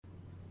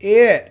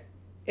It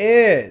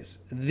is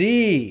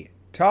the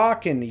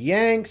Talkin'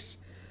 Yanks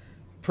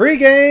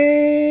pregame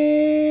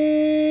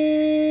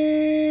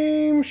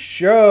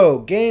show.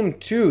 Game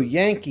 2,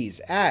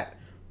 Yankees at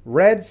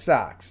Red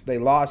Sox. They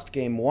lost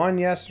game 1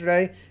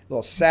 yesterday. A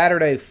little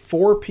Saturday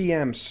 4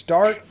 p.m.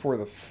 start for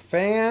the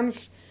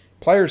fans.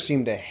 Players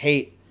seem to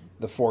hate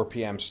the 4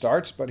 p.m.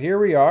 starts, but here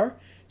we are.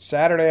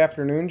 Saturday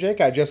afternoon, Jake.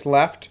 I just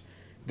left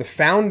the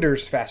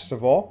Founders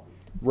Festival.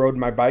 Rode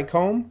my bike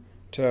home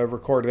to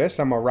record this.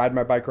 I'm going to ride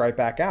my bike right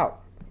back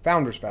out.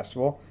 Founders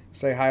Festival.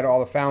 Say hi to all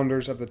the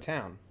founders of the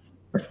town.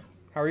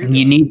 How are you doing?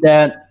 You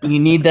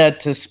need that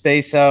to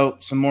space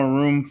out some more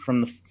room for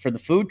the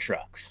food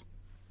trucks.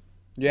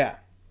 Yeah.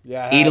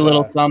 Eat a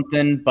little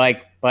something,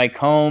 bike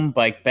home,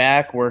 bike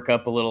back, work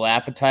up a little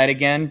appetite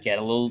again, get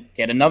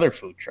another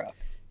food truck.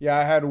 Yeah,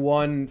 I had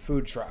one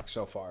food truck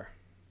so far.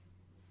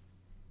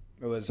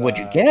 It was What'd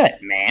you get,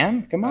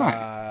 man? Come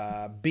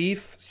on.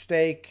 Beef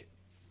cheesesteak,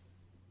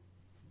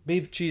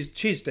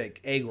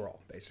 egg roll,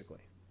 basically.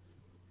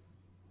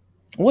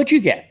 What'd you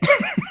get?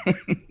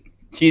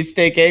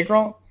 Cheesesteak egg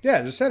roll? Yeah,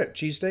 I just said it.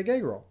 Cheesesteak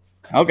egg roll.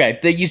 Okay.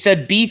 You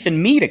said beef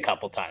and meat a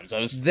couple times.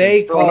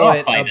 They call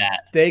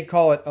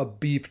it a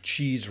beef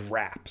cheese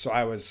wrap. So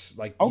I was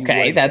like,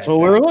 okay, that's what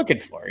we were looking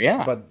for.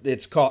 Yeah. But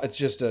it's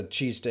just a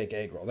cheesesteak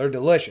egg roll. They're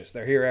delicious.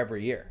 They're here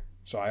every year.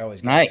 So I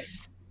always get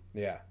nice.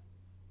 Them.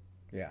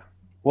 Yeah.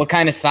 What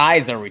kind of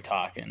size are we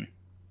talking?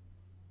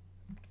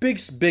 Big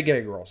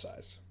egg roll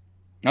size.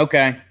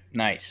 Okay.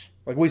 Nice.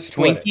 Like we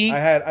split Twinkie?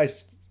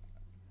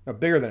 it.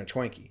 Bigger than a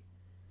Twinkie.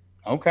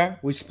 Okay.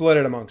 We split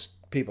it amongst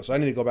people, so I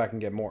need to go back and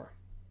get more.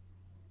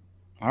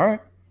 All right.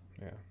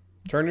 Yeah.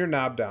 Turn your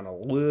knob down a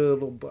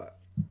little bit.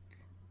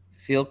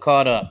 Feel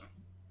caught up.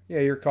 Yeah,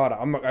 you're caught up.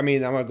 I'm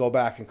going to go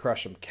back and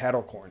crush some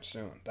kettle corn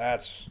soon.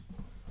 That's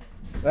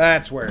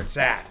where it's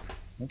at.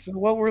 That's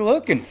what we're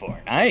looking for.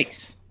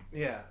 Nice.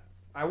 Yeah.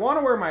 I want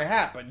to wear my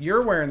hat, but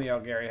you're wearing the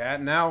El Gary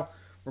hat. Now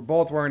we're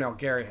both wearing El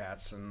Gary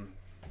hats, and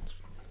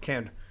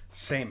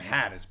same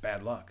hat is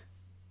bad luck.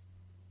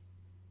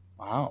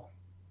 Wow.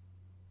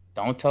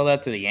 Don't tell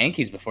that to the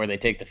Yankees before they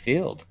take the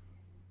field.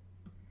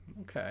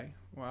 Okay.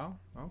 Well,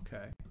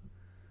 okay.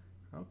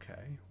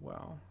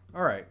 Well,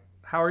 all right.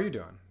 How are you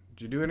doing?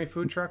 Did you do any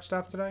food truck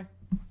stuff today?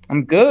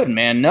 I'm good,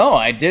 man. No,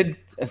 I did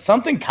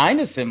something kind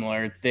of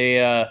similar. They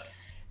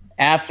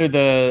after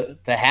the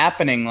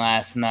happening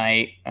last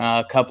night,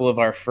 a couple of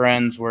our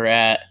friends were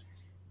at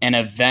an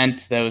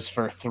event that was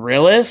for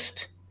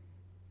Thrillist,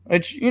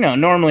 which,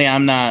 normally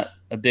I'm not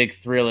a big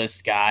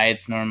Thrillist guy.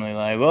 It's normally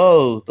like,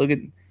 whoa, look at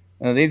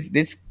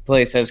this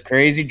place has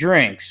crazy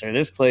drinks, or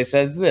this place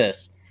has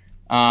this.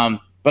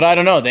 But I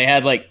don't know. They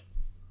had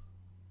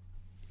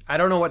I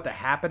don't know what the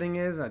happening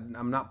is.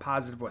 I'm not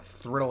positive what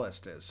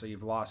Thrillist is, so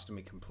you've lost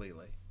me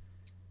completely.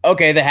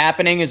 Okay, the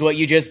happening is what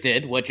you just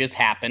did. What just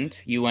happened?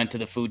 You went to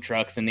the food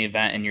trucks in the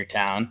event in your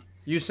town.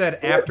 You said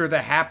after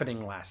the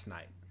happening last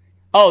night.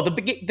 Oh, the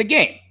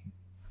game.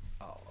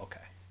 Oh,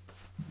 okay.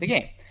 The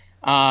game.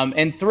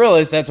 And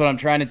Thrillist, that's what I'm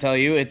trying to tell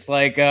you. It's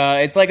like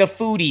a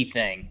foodie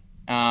thing.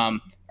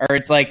 Or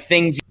it's like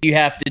things you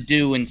have to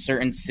do in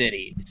certain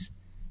cities.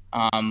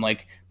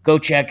 Like go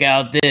check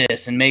out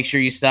this and make sure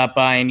you stop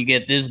by and you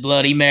get this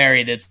Bloody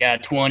Mary that's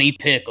got 20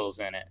 pickles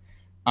in it.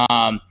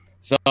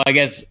 So I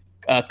guess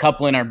a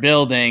couple in our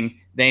building,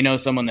 they know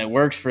someone that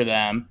works for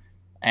them,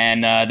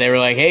 and they were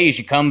like, hey, you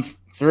should come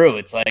through.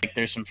 It's like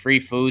there's some free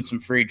food, some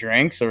free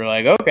drinks. So we're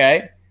like,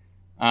 okay.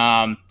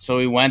 So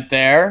we went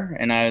there,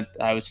 and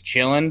I was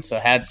chilling. So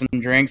had some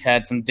drinks,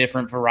 had some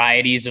different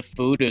varieties of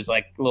food. It was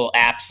like little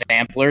app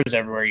samplers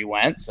everywhere you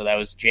went. So that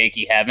was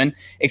Jakey heaven,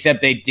 except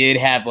they did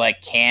have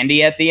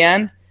candy at the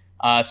end.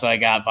 So I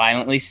got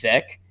violently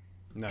sick.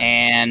 Nice.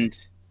 And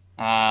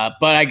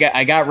but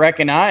I got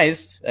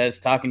recognized as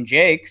Talking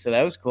Jake, so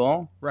that was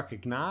cool.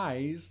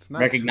 Recognized? Nice.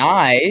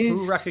 Recognized?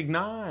 Who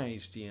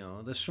recognized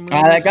you?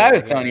 That guy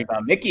was telling you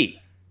about,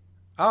 Mickey.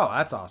 Oh,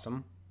 that's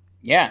awesome.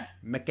 Yeah.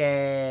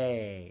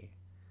 Mickey.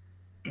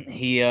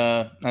 He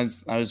I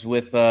was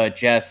with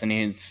Jess, and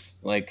he's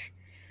like,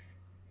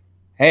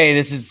 hey,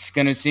 this is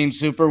gonna seem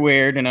super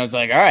weird, and I was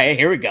like, all right,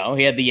 here we go.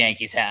 He had the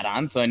Yankees hat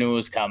on, so I knew it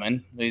was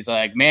coming. He's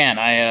like, man,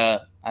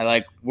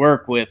 I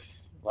work with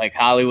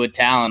Hollywood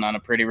talent on a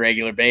pretty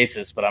regular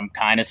basis, but I'm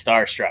kind of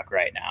starstruck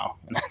right now.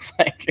 And I was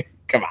like,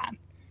 come on.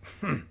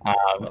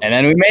 And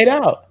then we made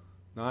out.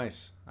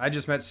 Nice. I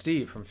just met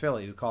Steve from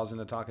Philly, who calls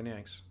into Talking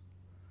Yanks.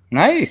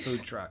 Nice.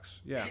 Food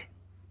trucks. Yeah.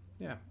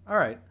 All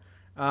right.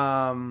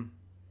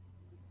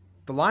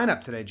 The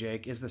lineup today,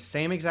 Jake, is the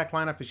same exact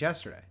lineup as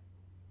yesterday.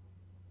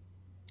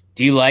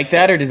 Do you like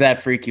that, or does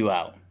that freak you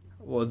out?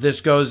 Well, this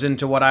goes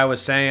into what I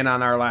was saying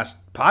on our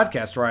last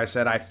podcast, where I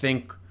said I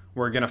think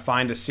we're going to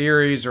find a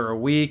series or a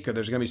week, or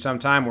there's going to be some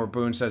time where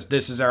Boone says,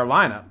 this is our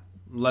lineup.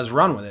 Let's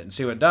run with it and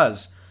see what it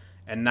does,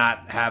 and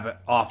not have an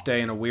off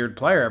day and a weird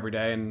player every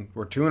day. And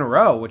we're 2 in a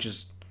row, which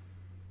is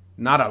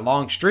not a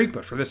long streak,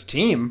 but for this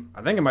team,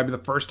 I think it might be the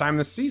first time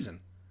this season.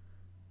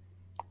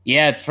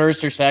 Yeah, it's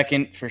first or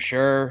second for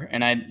sure.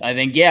 And I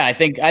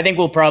think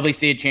we'll probably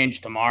see a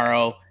change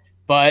tomorrow.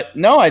 But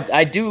no,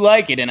 I do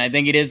like it, and I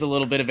think it is a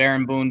little bit of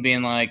Aaron Boone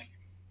being like,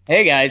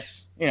 "Hey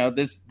guys,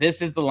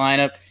 this is the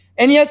lineup."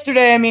 And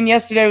yesterday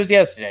was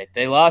yesterday.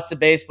 They lost a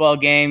baseball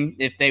game.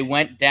 If they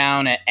went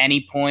down at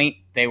any point,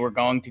 they were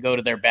going to go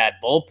to their bad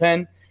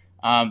bullpen.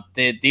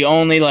 The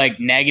only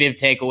negative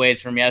takeaways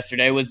from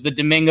yesterday was the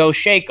Domingo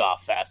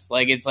Shakeoff Fest.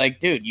 It's like,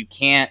 dude, you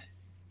can't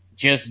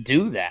just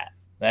do that.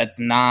 That's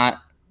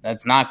not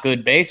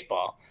good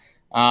baseball.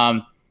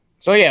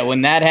 So yeah,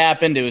 when that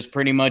happened, it was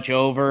pretty much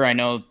over. I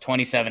know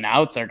 27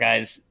 outs, our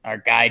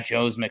guy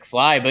Joe's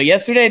McFly, but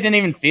yesterday it didn't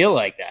even feel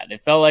like that.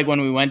 It felt like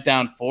when we went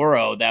down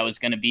 4-0, that was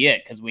going to be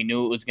it, because we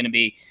knew it was going to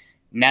be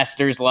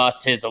Nestor's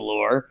lost his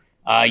allure.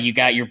 You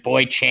got your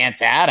boy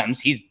Chance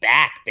Adams. He's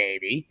back,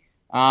 baby.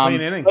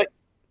 Clean inning.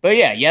 But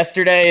yeah,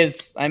 yesterday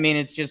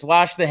it's just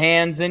wash the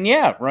hands and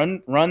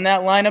run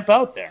that lineup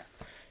out there.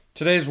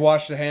 Today's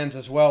wash the hands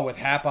as well with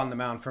Happ on the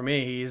mound for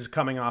me. He's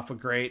coming off a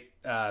great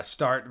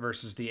start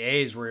versus the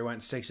A's where he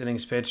went 6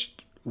 innings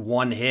pitched,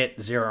 1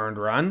 hit, 0 earned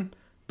run.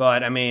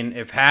 But,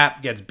 if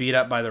Happ gets beat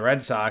up by the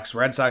Red Sox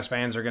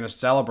fans are going to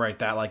celebrate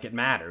that like it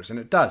matters, and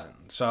it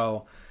doesn't.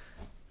 So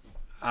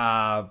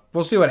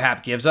we'll see what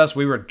Happ gives us.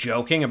 We were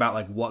joking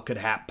about what could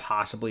Happ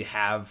possibly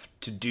have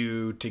to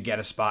do to get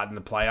a spot in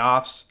the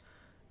playoffs.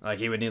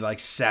 He would need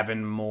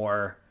 7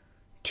 more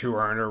 2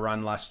 earned or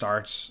run less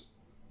starts.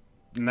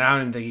 Now I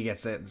don't even think he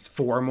gets it.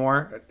 4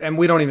 more. And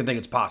we don't even think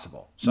it's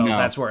possible. So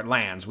That's where it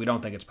lands. We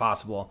don't think it's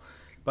possible.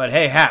 But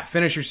hey, Happ,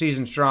 finish your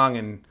season strong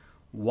and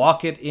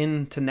walk it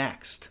into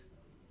next.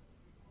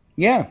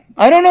 Yeah.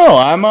 I don't know.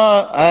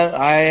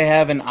 I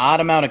have an odd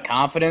amount of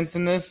confidence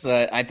in this.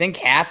 I think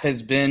Happ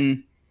has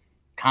been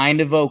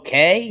kind of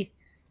okay.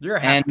 You're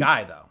a Happ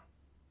guy, though.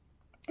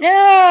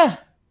 Yeah.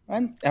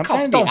 I'm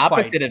kind of the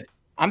opposite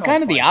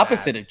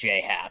of of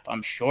J Happ.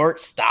 I'm short,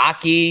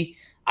 stocky.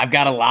 I've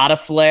got a lot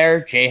of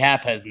flair.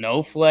 J-Happ has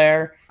no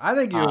flair. I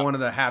think you're one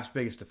of the Happ's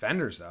biggest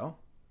defenders, though.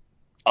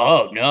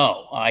 Oh,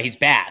 no. He's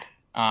bad.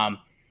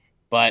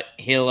 But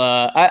he'll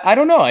I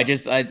don't know.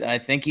 I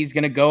think he's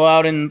going to go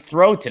out and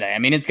throw today.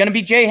 It's going to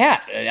be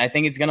J-Happ. I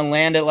think it's going to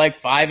land at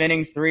 5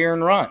 innings, 3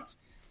 earned runs,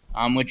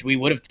 which we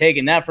would have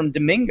taken that from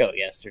Domingo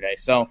yesterday.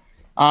 So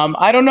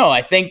I don't know.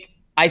 I think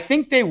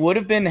they would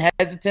have been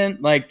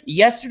hesitant.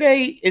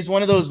 Yesterday is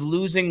one of those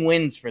losing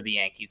wins for the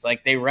Yankees.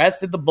 They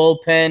rested the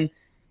bullpen.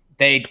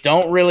 They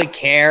don't really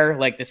care.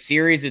 The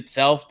series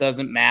itself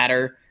doesn't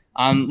matter.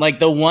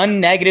 The one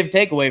negative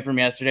takeaway from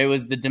yesterday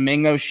was the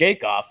Domingo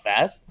Shakeoff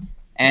Fest,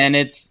 and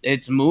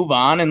it's move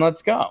on and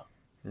let's go.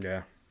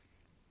 Yeah.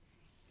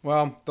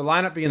 Well, the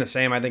lineup being the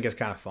same, I think is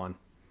kind of fun.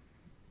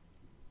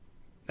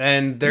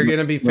 And they're going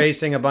to be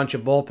facing a bunch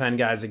of bullpen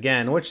guys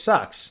again, which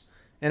sucks,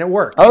 and it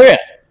works. Oh yeah.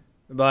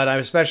 But I'm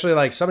especially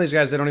some of these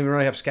guys, they don't even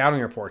really have scouting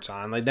reports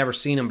on. They've never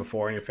seen them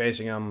before, and you're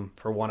facing them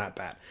for one at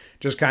bat.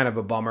 Just kind of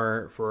a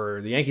bummer for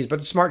the Yankees,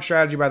 but smart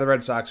strategy by the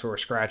Red Sox, who are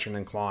scratching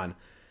and clawing.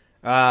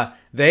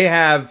 They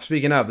have,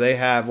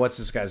 what's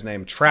this guy's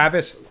name?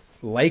 Travis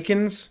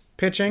Lakins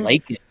pitching.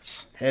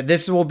 Lakins.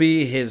 This will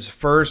be his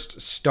first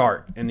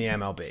start in the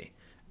MLB.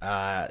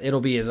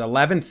 It'll be his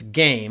 11th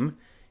game.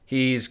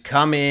 He's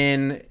come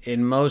in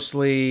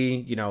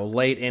mostly,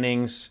 late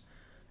innings.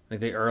 I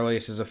think the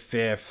earliest is a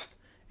 5th.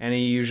 And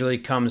he usually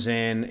comes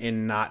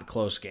in not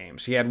close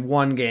games. He had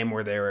one game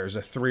where there was a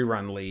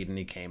 3-run lead, and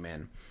he came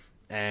in,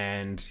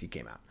 and he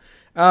came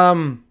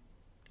out.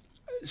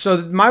 So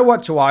my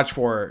what to watch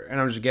for,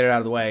 and I'm just get it out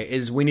of the way,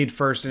 is we need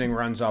first inning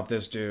runs off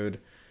this dude.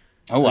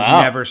 Oh, wow.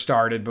 Who's never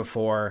started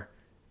before.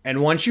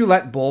 And once you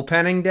let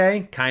bullpenning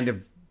day kind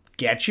of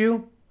get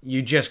you,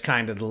 you just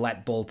kind of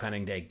let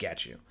bullpenning day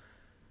get you.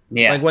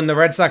 Yeah. When the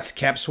Red Sox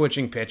kept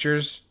switching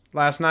pitchers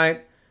last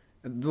night,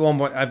 the one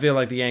point I feel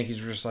like the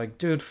Yankees were just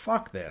dude,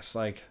 fuck this.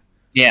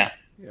 Yeah.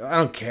 I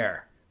don't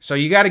care. So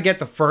you got to get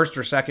the first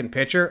or second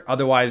pitcher.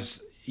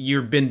 Otherwise,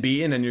 you've been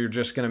beaten and you're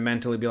just going to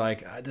mentally be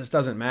this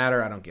doesn't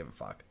matter. I don't give a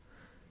fuck.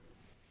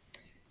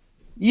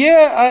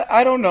 Yeah,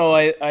 I don't know.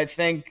 I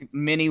think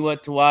mini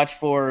what to watch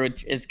for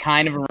is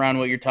kind of around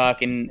what you're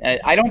talking.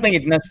 I don't think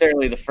it's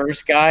necessarily the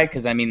first guy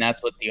because,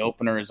 that's what the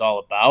opener is all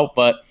about.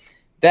 But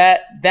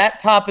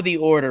that top of the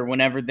order,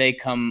 whenever they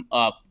come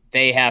up,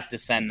 they have to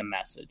send the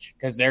message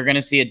because they're going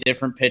to see a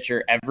different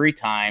pitcher every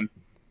time,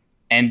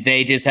 and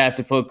they just have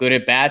to put good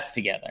at-bats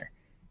together.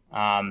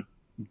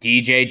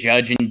 DJ,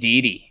 Judge, and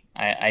Didi.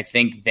 I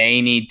think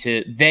they need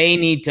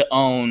to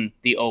own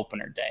the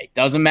opener day.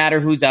 Doesn't matter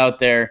who's out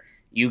there.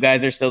 You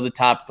guys are still the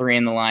top 3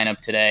 in the lineup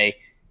today.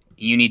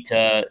 You need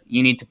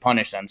to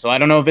punish them. So I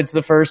don't know if it's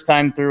the first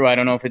time through. I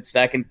don't know if it's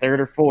second,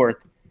 third, or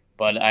fourth,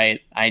 but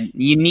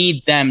you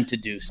need them to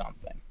do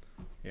something.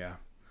 Yeah.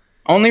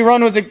 Only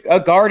run was a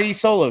Gardy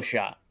solo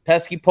shot.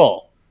 Pesky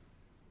pull.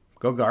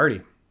 Go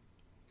Gardy.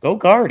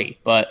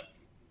 But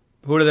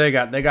who do they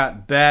got? They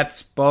got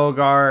Betts,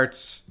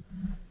 Bogarts,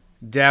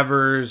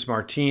 Devers,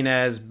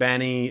 Martinez,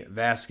 Benny,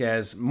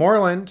 Vasquez,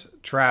 Moreland,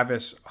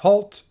 Travis,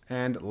 Holt,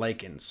 and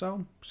Lakins.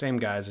 So same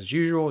guys as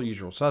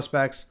usual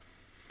suspects.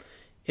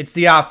 It's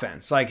the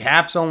offense.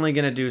 Happ's only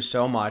going to do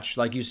so much.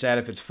 Like you said,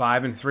 if it's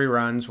 5 and 3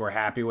 runs, we're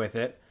happy with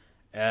it.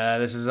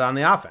 This is on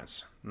the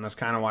offense. And that's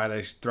kind of why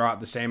they throw out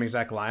the same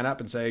exact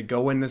lineup and say,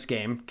 go win this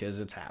game because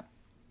it's Happ.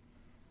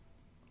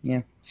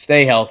 Yeah,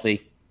 stay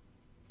healthy.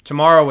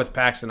 Tomorrow with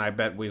Paxton, I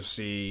bet we'll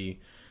see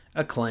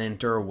a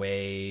Clint or a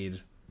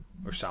Wade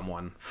or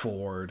someone,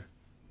 Ford.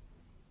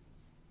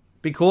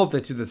 Be cool if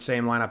they threw the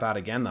same lineup out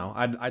again, though.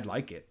 I'd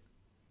like it.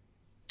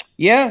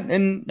 Yeah,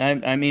 and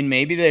I mean,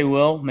 maybe they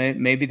will.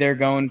 Maybe they're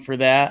going for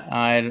that.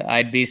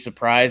 I'd be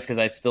surprised because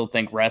I still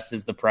think rest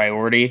is the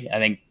priority. I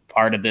think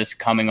part of this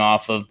coming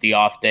off of the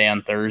off day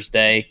on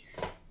Thursday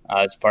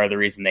is part of the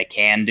reason they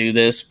can do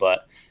this.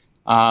 But,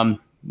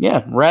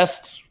 yeah,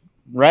 rest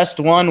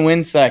one,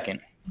 win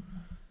second.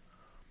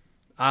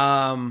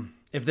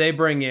 If they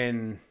bring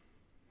in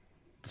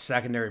the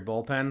secondary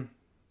bullpen,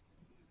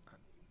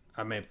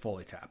 I may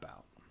fully tap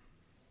out.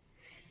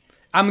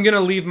 I'm going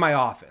to leave my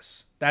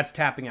office. That's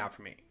tapping out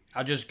for me.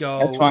 I'll just go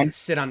and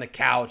sit on the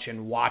couch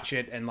and watch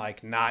it and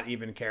like not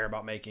even care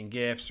about making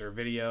GIFs or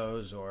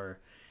videos or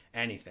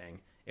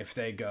anything. If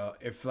they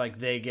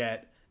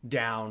get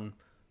down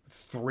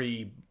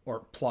 3 or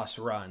plus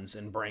runs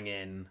and bring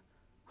in,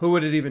 who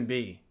would it even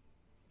be?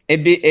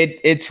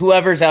 It's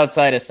whoever's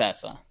outside of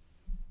Sessa.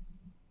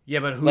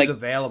 Yeah, but who's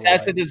available?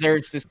 Sessa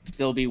deserves to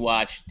still be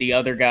watched. The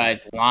other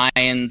guys,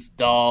 Lyons,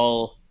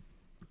 Dahl.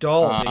 He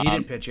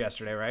didn't pitch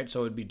yesterday, right?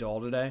 So it would be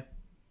Dahl today.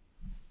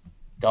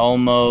 Dull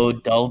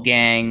mode, dull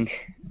gang.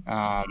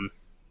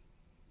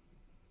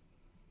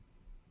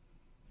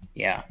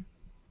 Yeah.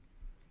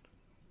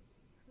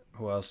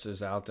 Who else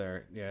is out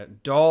there? Yeah,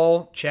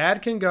 Dull.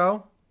 Chad can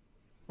go,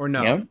 or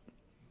no? Yep.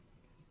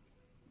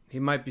 He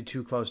might be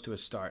too close to a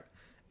start.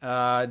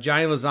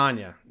 Johnny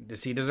Lasagna.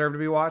 Does he deserve to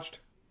be watched?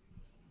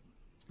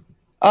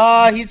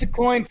 He's a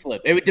coin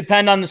flip. It would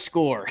depend on the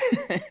score.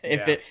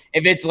 If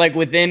it's like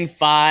within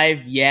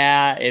 5,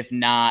 yeah. If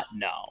not,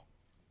 no.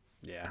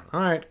 Yeah.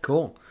 All right.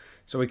 Cool.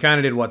 So we kind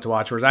of did what to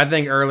watch. Whereas I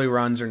think early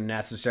runs are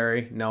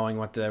necessary, knowing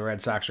what the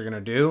Red Sox are going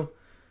to do.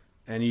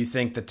 And you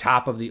think the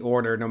top of the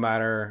order, no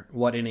matter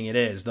what inning it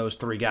is, those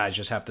 3 guys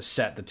just have to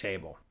set the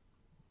table.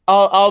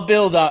 I'll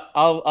build on.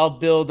 I'll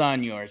build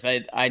on yours.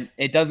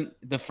 It doesn't.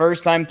 The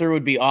first time through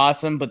would be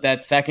awesome, but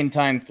that second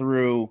time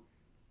through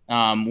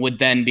would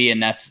then be a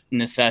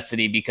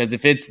necessity because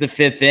if it's the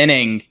 5th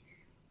inning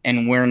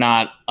and we're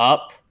not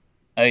up,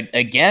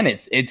 again,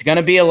 it's going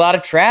to be a lot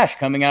of trash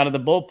coming out of the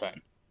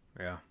bullpen.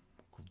 Yeah.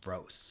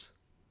 Gross.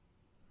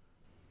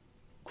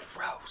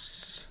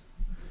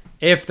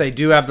 If they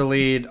do have the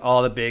lead,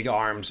 all the big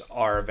arms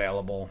are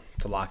available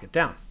to lock it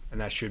down, and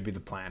that should be the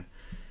plan.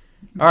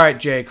 All right,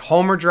 Jake,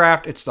 homer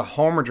draft. It's the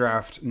homer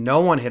draft. No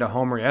one hit a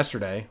homer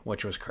yesterday,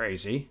 which was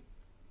crazy.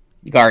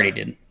 Gardy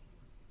did.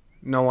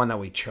 No one that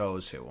we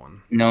chose hit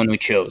one. No one we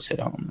chose hit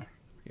a homer.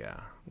 Yeah.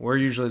 We're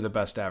usually the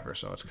best ever,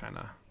 so it's kind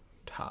of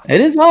tough.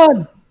 It is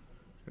odd.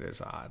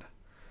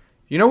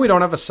 You know we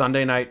don't have a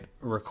Sunday night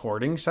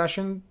recording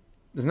session?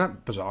 Isn't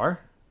that bizarre?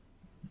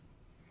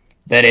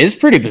 That is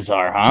pretty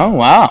bizarre, huh?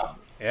 Wow.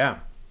 Yeah.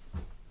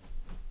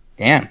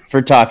 Damn,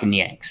 for talking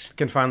Yanks.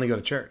 Can finally go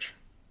to church.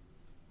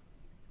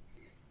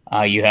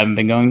 You haven't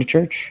been going to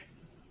church?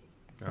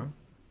 No.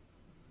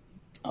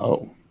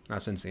 Oh.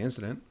 Not since the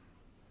incident.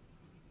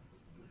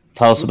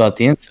 Tell us about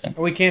the incident.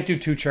 We can't do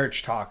 2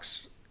 church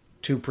talks,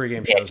 2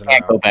 pregame shows in a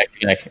row. Go back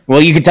to that.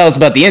 Well, you can tell us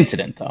about the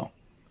incident, though.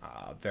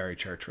 Very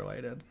church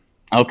related.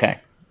 Okay.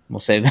 We'll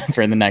save that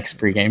for the next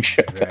pregame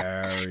show.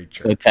 Very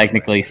church So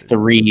technically related.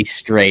 3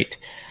 straight.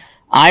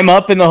 I'm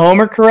up in the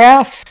homer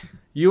carafe.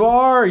 You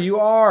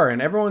are.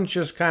 And everyone's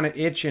just kind of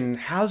itching.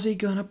 How's he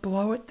going to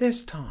blow it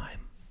this time?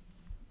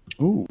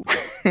 Ooh.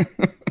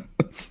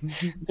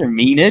 These are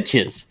mean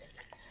itches.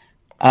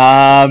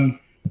 Okay.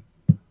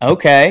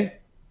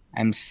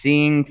 I'm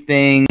seeing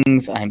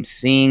things.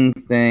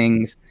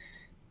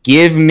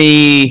 Give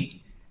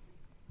me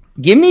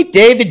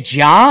David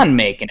John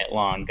making it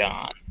long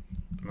gone.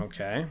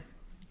 Okay.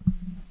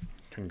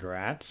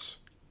 Congrats.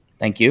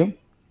 Thank you.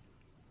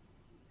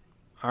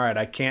 All right,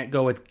 I can't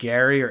go with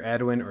Gary or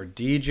Edwin or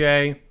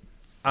DJ.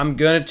 I'm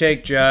going to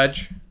take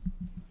Judge.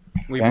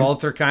 We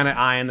both are kind of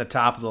eyeing the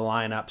top of the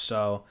lineup,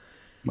 so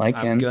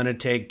I'm going to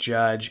take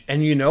Judge.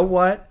 And you know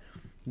what?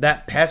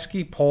 That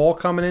pesky poll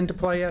coming into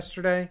play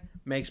yesterday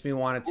makes me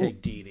want to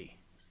take Didi.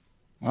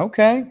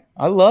 Okay,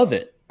 I love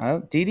it.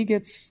 Didi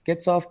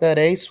gets off that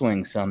A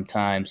swing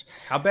sometimes.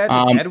 How bad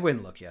did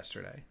Edwin look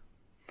yesterday?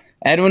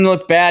 Edwin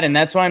looked bad, and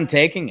that's why I'm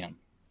taking him.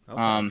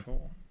 Okay,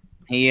 cool.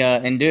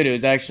 And dude, it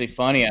was actually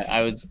funny.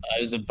 I was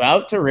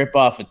about to rip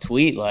off a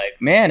tweet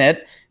like, man,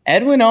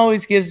 Edwin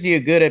always gives you a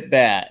good at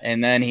bat,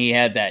 and then he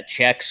had that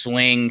check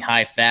swing,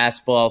 high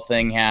fastball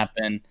thing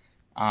happen.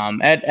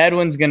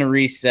 Edwin's gonna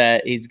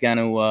reset. He's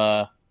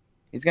gonna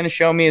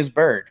show me his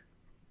bird.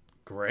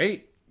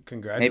 Great,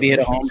 congratulations. Maybe hit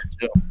a homer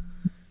too.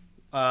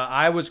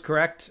 I was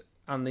correct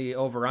on the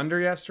over/under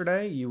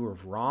yesterday. You were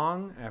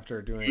wrong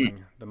after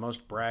doing the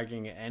most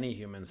bragging any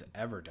human's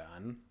ever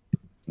done.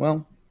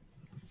 Well,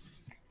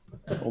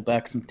 pull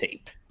back some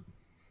tape.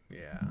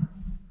 Yeah.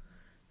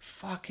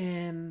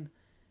 Fucking,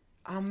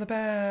 I'm the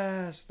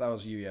best. That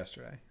was you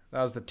yesterday.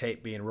 That was the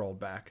tape being rolled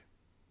back.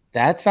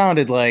 That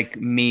sounded like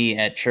me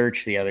at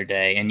church the other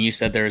day, and you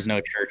said there was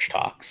no church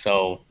talk,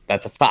 so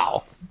that's a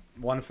foul.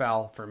 One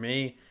foul for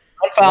me.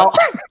 One foul.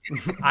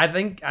 I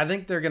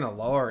think they're gonna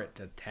lower it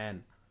to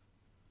 10.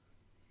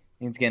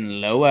 It's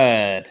getting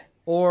lowered.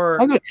 Or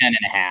I'll go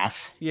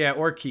 10.5. Yeah,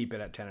 or keep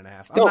it at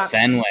 10.5. Still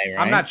Fenway, right?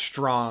 I'm not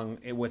strong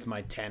with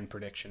my 10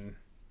 prediction,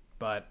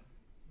 but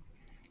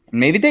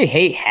maybe they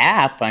hate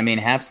Happ. I mean,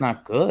 Happ's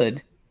not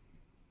good.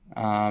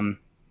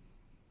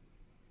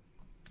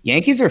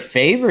 Yankees are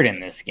favored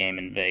in this game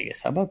in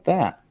Vegas. How about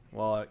that?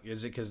 Well,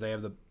 is it because they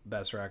have the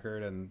best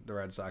record and the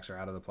Red Sox are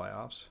out of the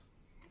playoffs?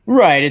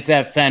 Right. It's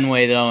at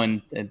Fenway, though,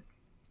 and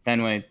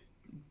Fenway,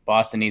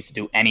 Boston needs to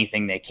do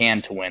anything they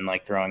can to win,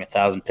 like throwing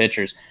 1,000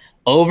 pitchers.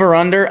 Over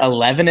under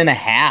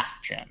 11.5,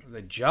 Jim.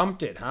 They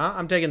jumped it, huh?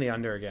 I'm taking the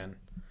under again.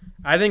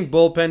 I think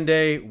bullpen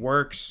day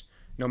works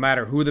no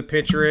matter who the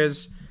pitcher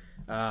is.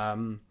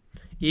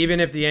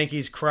 Even if the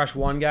Yankees crush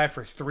one guy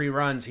for 3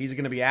 runs, he's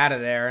going to be out of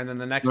there, and then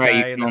the next guy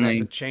and then have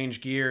to change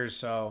gears.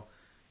 So,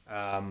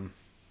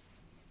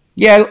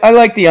 yeah, I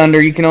like the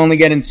under. You can only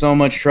get in so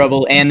much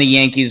trouble, and the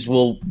Yankees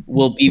will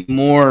be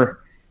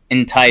more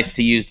enticed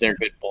to use their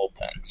good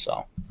bullpen.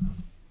 So,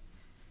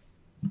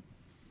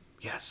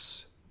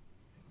 yes.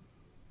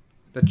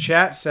 The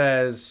chat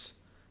says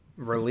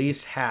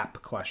release Happ ?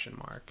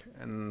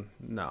 And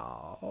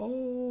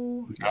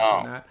no.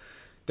 Not.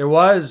 There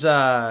was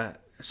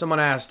someone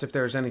asked if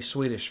there's any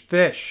Swedish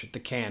fish at the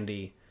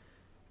Candy,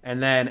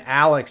 and then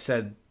Alex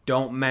said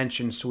don't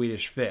mention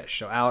Swedish fish.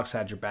 So Alex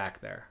had your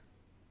back there.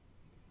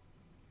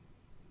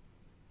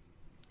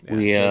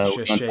 Yeah, Jake's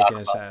just shaking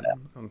his head.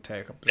 I'm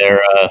taking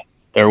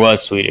there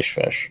was Swedish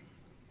fish.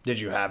 Did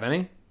you have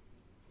any?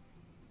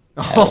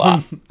 I had a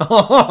lot.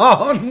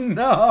 Oh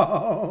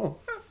no!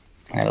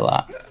 I had a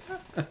lot.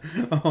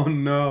 Oh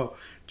no,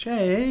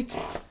 Jake.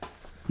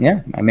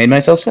 Yeah, I made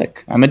myself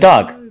sick. I'm a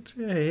dog.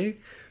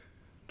 Jake.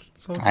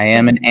 It's okay. I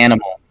am an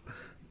animal.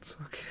 It's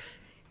okay.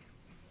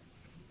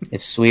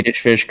 If Swedish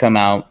fish come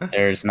out,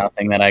 there's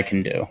nothing that I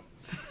can do.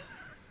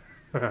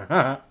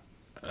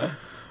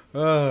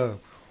 Oh,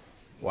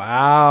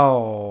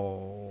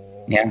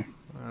 wow. Yeah,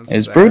 it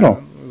was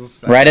brutal.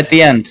 Right at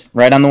the end,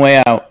 right on the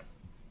way out.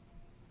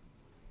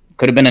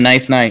 Could have been a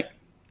nice night.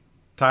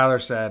 Tyler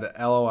said,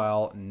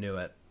 LOL, knew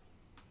it.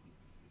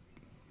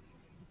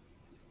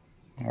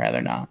 I'd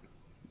rather not.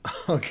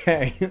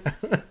 Okay.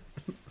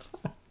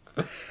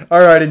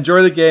 All right,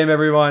 enjoy the game,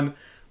 everyone.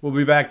 We'll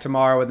be back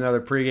tomorrow with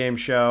another pregame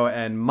show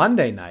and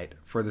Monday night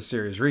for the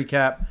series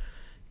recap.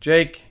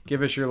 Jake,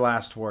 give us your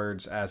last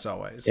words, as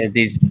always.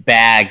 These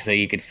bags that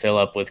you could fill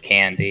up with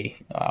candy.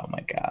 Oh,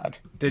 my God.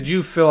 Did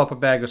you fill up a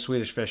bag of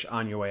Swedish fish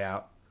on your way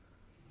out?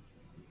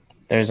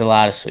 There's a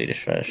lot of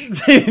Swedish fish.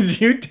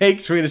 Did you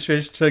take Swedish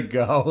fish to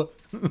go?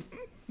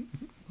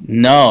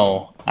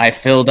 No. I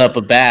filled up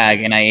a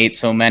bag, and I ate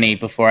so many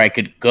before I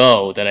could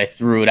go that I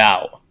threw it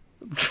out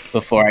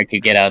before I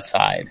could get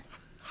outside.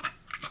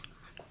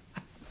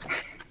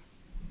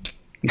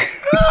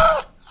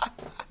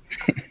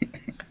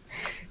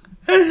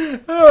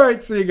 All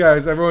right, see you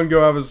guys. Everyone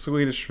go have a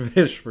Swedish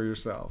fish for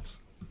yourselves.